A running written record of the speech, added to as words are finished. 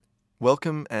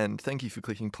Welcome and thank you for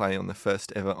clicking play on the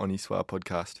first ever Oniswa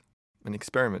podcast. An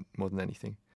experiment more than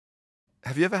anything.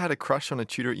 Have you ever had a crush on a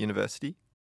tutor at university?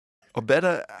 Or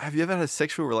better, have you ever had a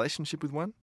sexual relationship with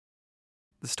one?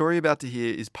 The story about to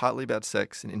hear is partly about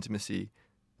sex and intimacy,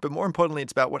 but more importantly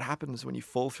it's about what happens when you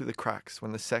fall through the cracks,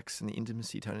 when the sex and the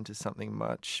intimacy turn into something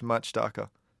much, much darker.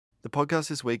 The podcast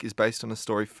this week is based on a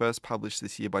story first published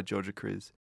this year by Georgia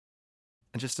Kriz.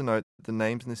 And just a note, the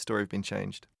names in this story have been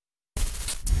changed.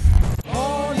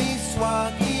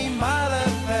 Oniswa qui mal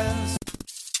pense.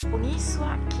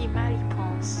 Oniswa qui mal y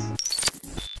pense.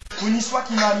 Oniswa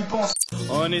qui mal y pense.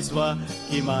 Oniswa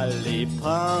qui mal y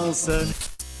pense.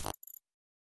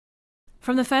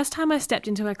 From the first time I stepped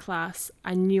into her class,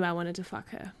 I knew I wanted to fuck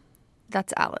her.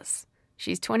 That's Alice.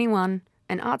 She's 21,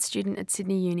 an art student at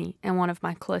Sydney Uni and one of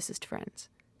my closest friends.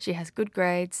 She has good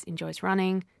grades, enjoys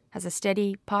running, has a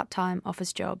steady, part-time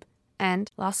office job,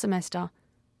 and last semester,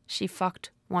 she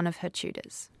fucked one of her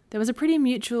tutors. There was a pretty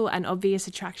mutual and obvious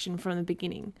attraction from the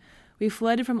beginning. We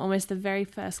flirted from almost the very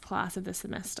first class of the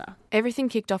semester. Everything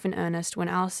kicked off in earnest when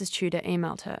Alice's tutor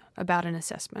emailed her about an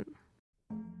assessment.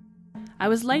 I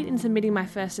was late in submitting my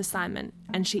first assignment,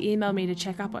 and she emailed me to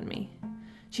check up on me.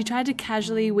 She tried to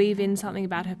casually weave in something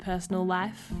about her personal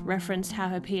life, referenced how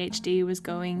her PhD was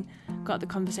going, got the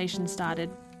conversation started.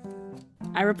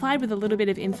 I replied with a little bit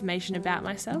of information about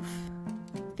myself.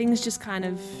 Things just kind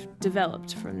of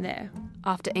developed from there.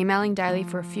 After emailing daily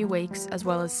for a few weeks, as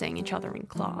well as seeing each other in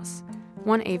class,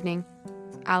 one evening,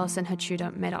 Alice and her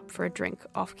tutor met up for a drink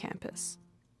off campus.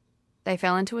 They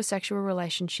fell into a sexual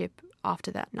relationship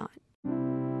after that night.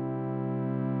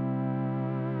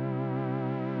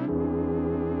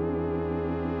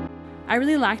 I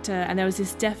really liked her, and there was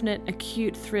this definite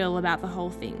acute thrill about the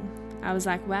whole thing. I was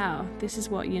like, wow, this is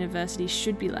what university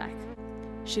should be like.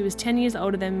 She was 10 years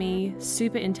older than me,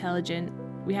 super intelligent,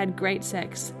 we had great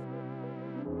sex.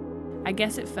 I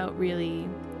guess it felt really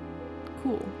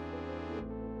cool.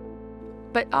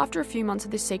 But after a few months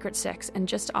of this secret sex and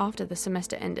just after the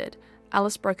semester ended,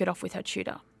 Alice broke it off with her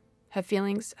tutor. Her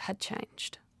feelings had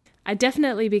changed. I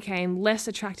definitely became less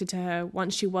attracted to her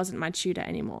once she wasn't my tutor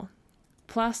anymore.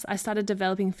 Plus, I started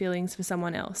developing feelings for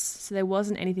someone else, so there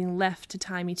wasn't anything left to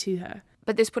tie me to her.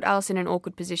 But this put Alice in an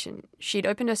awkward position. She'd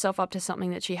opened herself up to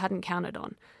something that she hadn't counted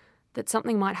on, that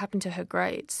something might happen to her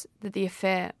grades, that the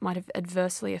affair might have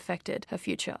adversely affected her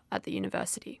future at the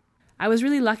university. I was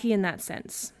really lucky in that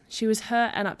sense. She was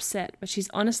hurt and upset, but she's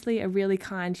honestly a really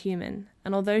kind human,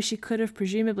 and although she could have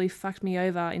presumably fucked me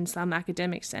over in some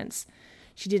academic sense,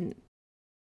 she didn't.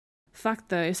 Fuck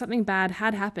though, if something bad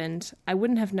had happened, I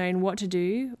wouldn't have known what to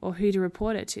do or who to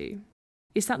report it to.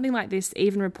 Is something like this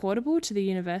even reportable to the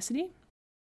university?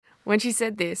 When she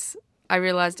said this, I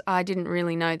realised I didn't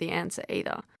really know the answer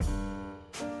either.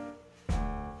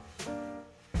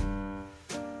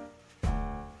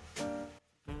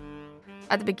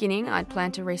 At the beginning, I'd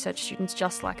planned to research students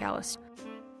just like Alice.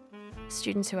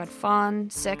 Students who had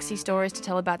fun, sexy stories to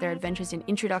tell about their adventures in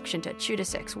Introduction to Tutor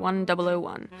Sex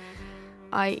 1001.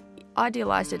 I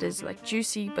idealised it as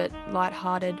juicy but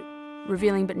light-hearted,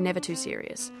 revealing but never too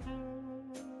serious.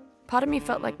 Part of me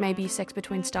felt like maybe sex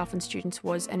between staff and students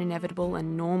was an inevitable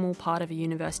and normal part of a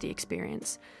university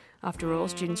experience. After all,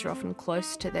 students are often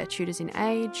close to their tutors in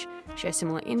age, share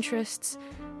similar interests.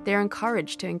 They're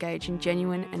encouraged to engage in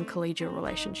genuine and collegial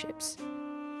relationships.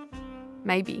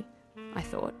 Maybe, I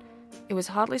thought, it was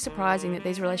hardly surprising that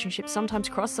these relationships sometimes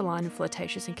cross the line of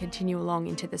flirtatious and continue along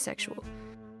into the sexual.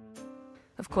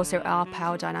 Of course, there are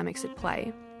power dynamics at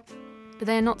play, but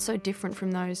they are not so different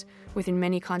from those within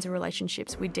many kinds of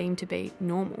relationships we deem to be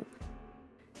normal.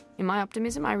 In my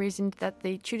optimism, I reasoned that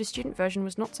the tutor-student version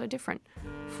was not so different,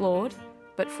 flawed,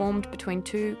 but formed between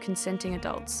two consenting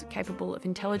adults capable of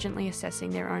intelligently assessing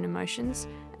their own emotions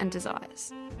and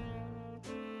desires.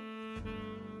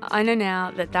 I know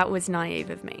now that that was naive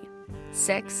of me.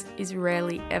 Sex is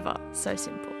rarely ever so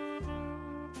simple.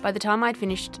 By the time I'd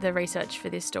finished the research for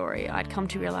this story, I'd come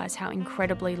to realise how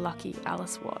incredibly lucky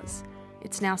Alice was.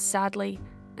 It's now sadly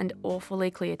and awfully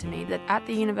clear to me that at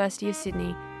the University of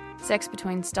Sydney, sex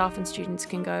between staff and students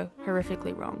can go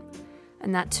horrifically wrong,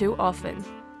 and that too often,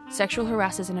 sexual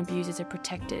harassers and abusers are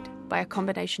protected by a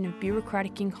combination of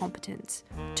bureaucratic incompetence,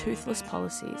 toothless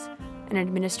policies, and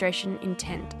administration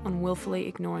intent on willfully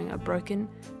ignoring a broken,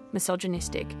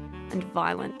 misogynistic, and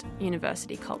violent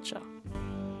university culture.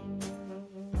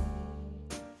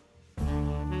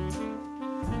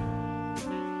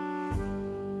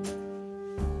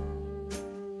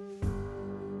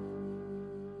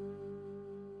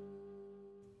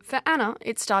 For Anna,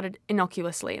 it started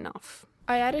innocuously enough.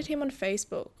 I added him on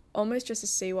Facebook, almost just to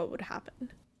see what would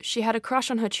happen. She had a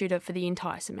crush on her tutor for the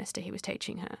entire semester he was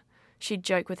teaching her. She'd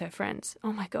joke with her friends,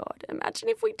 "Oh my God, imagine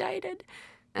if we dated,"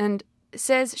 and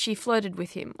says she flirted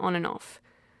with him on and off.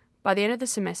 By the end of the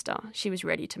semester, she was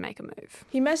ready to make a move.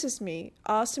 He messaged me,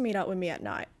 asked to meet up with me at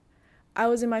night. I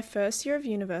was in my first year of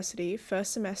university,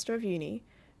 first semester of uni,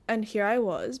 and here I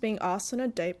was being asked on a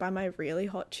date by my really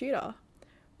hot tutor.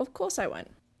 Of course I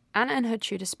went. Anna and her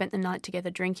tutor spent the night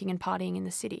together drinking and partying in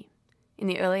the city. In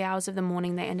the early hours of the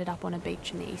morning, they ended up on a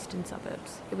beach in the eastern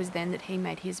suburbs. It was then that he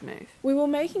made his move. We were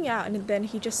making out and then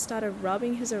he just started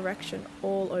rubbing his erection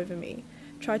all over me,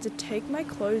 tried to take my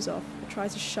clothes off,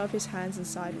 tried to shove his hands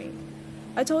inside me.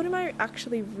 I told him I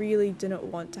actually really didn't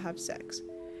want to have sex.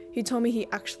 He told me he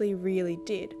actually really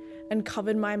did and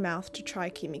covered my mouth to try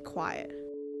to keep me quiet.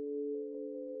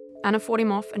 Anna fought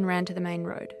him off and ran to the main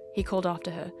road. He called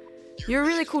after her, "You're a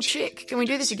really cool chick. Can we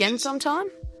do this again sometime?"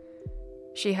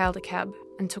 She hailed a cab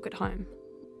and took it home,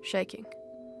 shaking.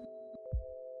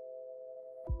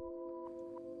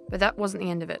 But that wasn't the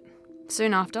end of it.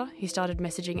 Soon after, he started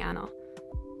messaging Anna.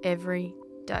 Every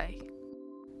day.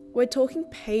 We're talking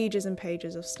pages and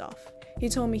pages of stuff. He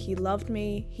told me he loved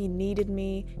me, he needed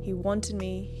me, he wanted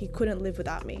me, he couldn't live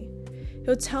without me.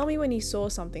 He'll tell me when he saw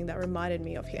something that reminded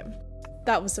me of him.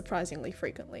 That was surprisingly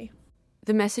frequently.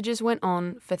 The messages went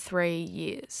on for 3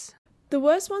 years. The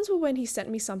worst ones were when he sent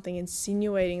me something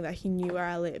insinuating that he knew where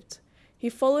I lived. He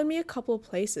followed me a couple of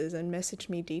places and messaged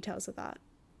me details of that.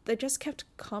 They just kept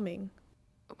coming.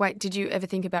 Wait, did you ever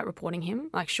think about reporting him?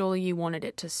 Like, surely you wanted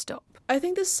it to stop. I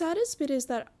think the saddest bit is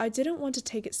that I didn't want to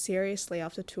take it seriously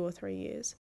after 2 or 3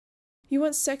 years. You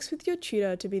want sex with your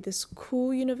tutor to be this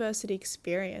cool university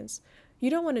experience. You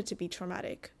don't want it to be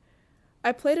traumatic.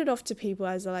 I played it off to people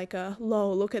as like a,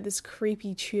 lol, look at this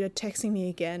creepy tutor texting me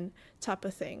again type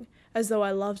of thing, as though I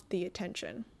loved the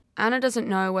attention. Anna doesn't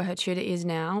know where her tutor is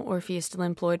now, or if he is still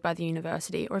employed by the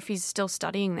university, or if he's still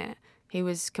studying there. He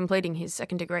was completing his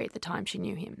second degree at the time she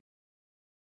knew him.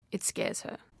 It scares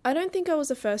her. I don't think I was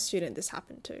the first student this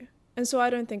happened to, and so I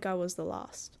don't think I was the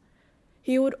last.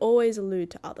 He would always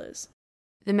allude to others.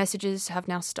 The messages have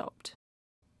now stopped.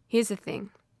 Here's the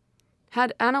thing.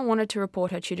 Had Anna wanted to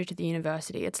report her tutor to the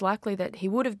university, it's likely that he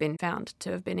would have been found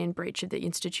to have been in breach of the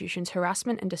institution's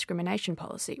harassment and discrimination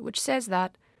policy, which says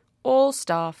that all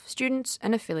staff, students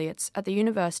and affiliates at the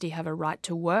university have a right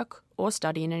to work or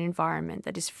study in an environment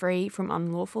that is free from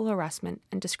unlawful harassment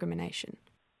and discrimination.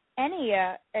 Any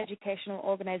educational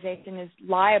organisation is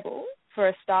liable for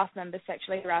a staff member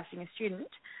sexually harassing a student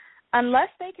unless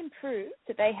they can prove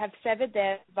that they have severed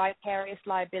their vicarious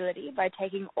liability by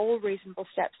taking all reasonable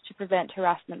steps to prevent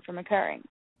harassment from occurring.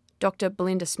 Dr.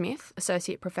 Belinda Smith,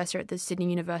 Associate Professor at the Sydney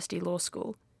University Law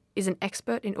School, is an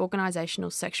expert in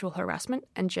organisational sexual harassment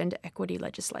and gender equity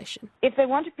legislation. If they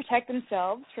want to protect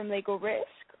themselves from legal risk,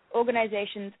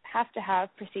 organisations have to have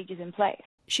procedures in place.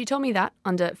 She told me that,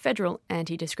 under federal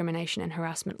anti-discrimination and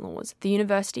harassment laws, the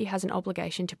university has an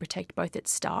obligation to protect both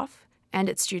its staff and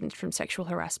its students from sexual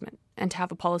harassment, and to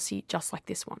have a policy just like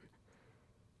this one.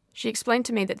 She explained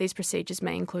to me that these procedures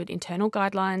may include internal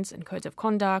guidelines and codes of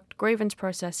conduct, grievance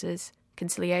processes,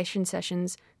 conciliation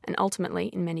sessions, and ultimately,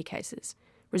 in many cases,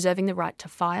 reserving the right to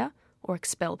fire or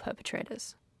expel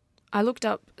perpetrators. I looked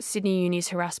up Sydney Uni's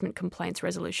harassment complaints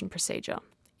resolution procedure.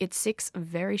 It's 6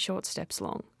 very short steps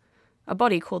long. A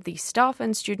body called the Staff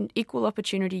and Student Equal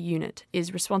Opportunity Unit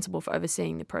is responsible for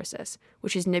overseeing the process,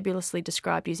 which is nebulously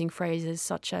described using phrases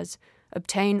such as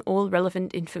obtain all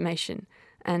relevant information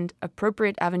and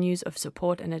appropriate avenues of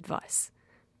support and advice.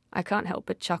 I can't help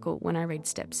but chuckle when I read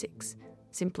step 6.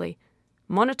 Simply,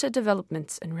 monitor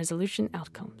developments and resolution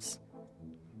outcomes.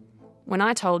 When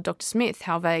I told Dr. Smith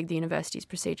how vague the university's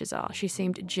procedures are, she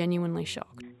seemed genuinely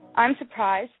shocked. I'm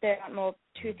surprised there aren't more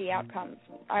toothy outcomes.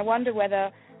 I wonder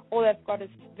whether all they've got is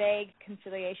a vague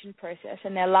conciliation process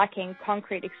and they're lacking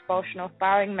concrete expulsion or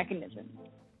firing mechanisms.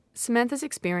 Samantha's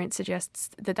experience suggests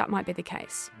that that might be the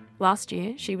case. Last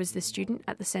year, she was the student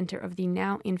at the centre of the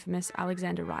now infamous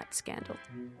Alexander Wright scandal.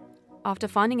 After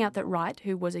finding out that Wright,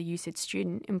 who was a USyd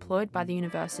student employed by the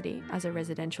university as a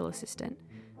residential assistant,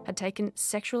 had taken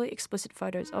sexually explicit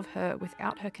photos of her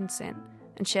without her consent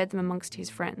and shared them amongst his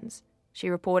friends, she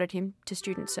reported him to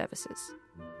Student Services.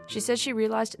 She says she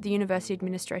realised the university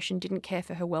administration didn't care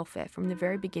for her welfare from the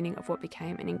very beginning of what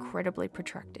became an incredibly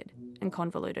protracted and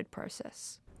convoluted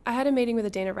process. I had a meeting with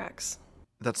Adina Rex.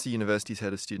 That's the university's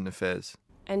head of student affairs.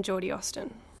 And Geordie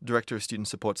Austin. Director of Student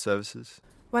Support Services.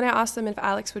 When I asked them if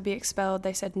Alex would be expelled,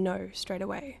 they said no straight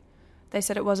away. They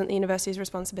said it wasn't the university's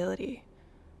responsibility.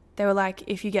 They were like,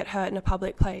 if you get hurt in a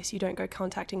public place, you don't go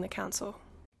contacting the council.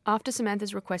 After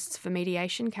Samantha's requests for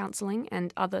mediation, counselling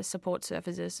and other support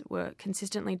services were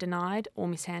consistently denied or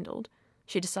mishandled,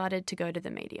 she decided to go to the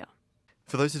media.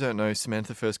 For those who don't know,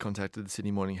 Samantha first contacted the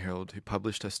Sydney Morning Herald, who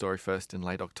published her story first in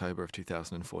late October of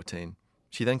 2014.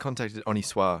 She then contacted Honi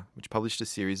Soit, which published a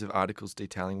series of articles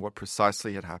detailing what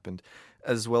precisely had happened,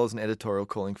 as well as an editorial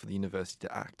calling for the university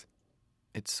to act.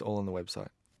 It's all on the website.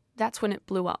 That's when it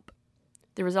blew up.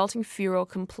 The resulting furor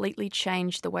completely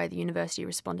changed the way the university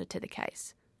responded to the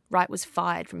case. Wright was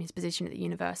fired from his position at the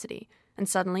university, and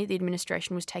suddenly the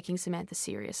administration was taking Samantha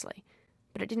seriously.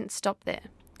 But it didn't stop there.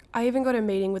 I even got a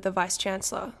meeting with the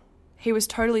Vice-Chancellor. He was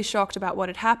totally shocked about what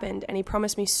had happened, and he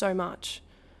promised me so much.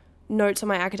 Notes on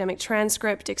my academic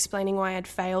transcript explaining why I had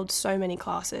failed so many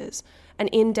classes, an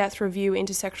in-depth review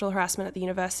into sexual harassment at the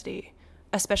university,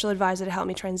 a special advisor to help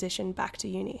me transition back to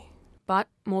uni. But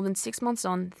more than 6 months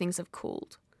on, things have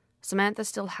cooled. Samantha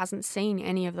still hasn't seen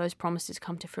any of those promises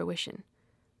come to fruition.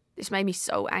 This made me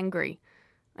so angry.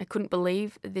 I couldn't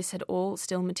believe this had all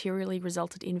still materially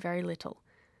resulted in very little.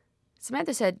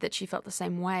 Samantha said that she felt the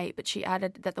same way, but she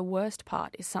added that the worst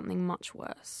part is something much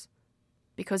worse.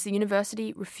 Because the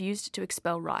university refused to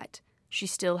expel Wright, she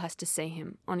still has to see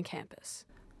him on campus.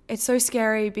 It's so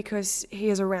scary because he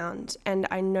is around and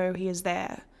I know he is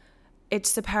there.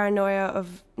 It's the paranoia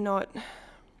of not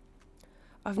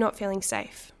feeling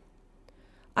safe.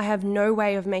 I have no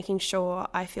way of making sure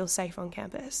I feel safe on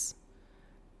campus.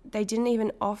 They didn't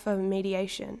even offer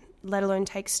mediation, let alone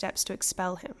take steps to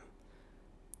expel him.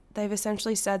 They've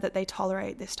essentially said that they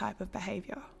tolerate this type of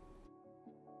behaviour.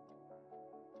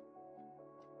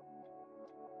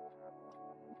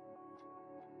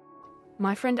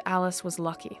 My friend Alice was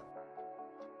lucky.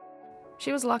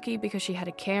 She was lucky because she had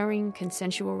a caring,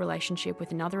 consensual relationship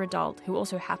with another adult who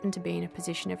also happened to be in a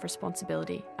position of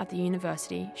responsibility at the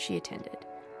university she attended.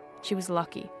 She was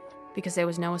lucky because there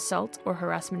was no assault or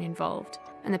harassment involved,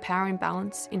 and the power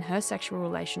imbalance in her sexual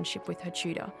relationship with her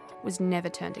tutor was never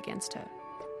turned against her.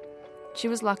 She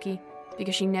was lucky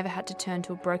because she never had to turn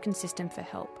to a broken system for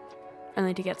help,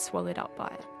 only to get swallowed up by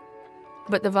it.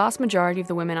 But the vast majority of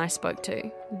the women I spoke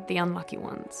to, the unlucky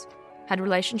ones, had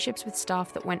relationships with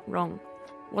staff that went wrong.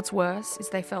 What's worse is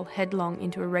they fell headlong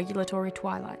into a regulatory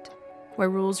twilight, where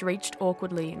rules reached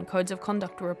awkwardly and codes of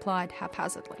conduct were applied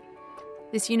haphazardly.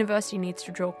 This university needs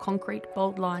to draw concrete,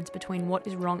 bold lines between what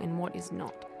is wrong and what is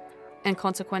not, and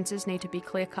consequences need to be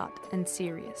clear-cut and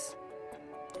serious.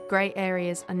 Grey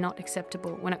areas are not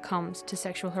acceptable when it comes to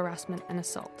sexual harassment and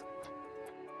assault.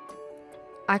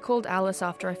 I called Alice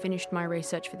after I finished my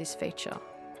research for this feature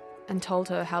and told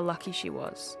her how lucky she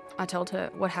was. I told her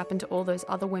what happened to all those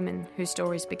other women whose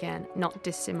stories began not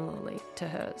dissimilarly to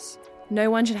hers. No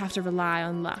one should have to rely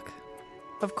on luck.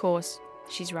 Of course,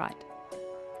 she's right.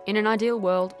 In an ideal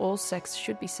world, all sex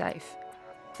should be safe.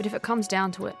 But if it comes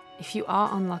down to it, if you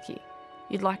are unlucky,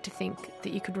 you'd like to think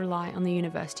that you could rely on the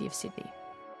University of Sydney.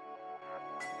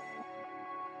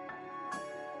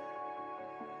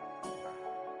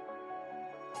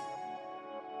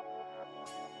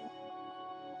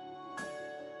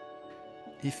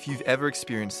 If you've ever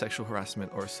experienced sexual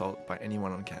harassment or assault by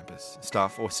anyone on campus,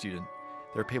 staff or student,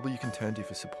 there are people you can turn to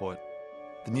for support.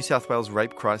 The New South Wales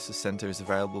Rape Crisis Centre is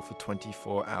available for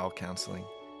 24-hour counselling.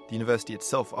 The university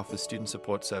itself offers student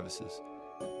support services.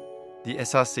 The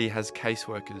SRC has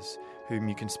caseworkers whom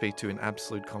you can speak to in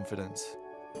absolute confidence.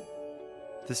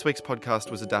 This week's podcast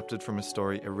was adapted from a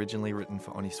story originally written for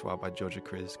Honi Soit by Georgia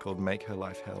Kriz called Make Her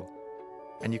Life Hell.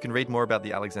 And you can read more about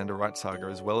the Alexander Wright saga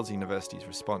as well as the university's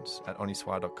response at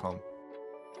honiswat.com.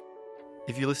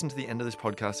 If you listened to the end of this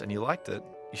podcast and you liked it,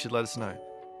 you should let us know.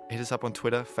 Hit us up on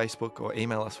Twitter, Facebook, or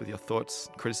email us with your thoughts,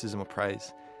 criticism, or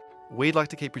praise. We'd like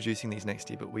to keep producing these next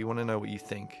year, but we want to know what you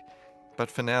think. But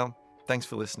for now, thanks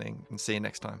for listening and see you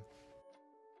next time.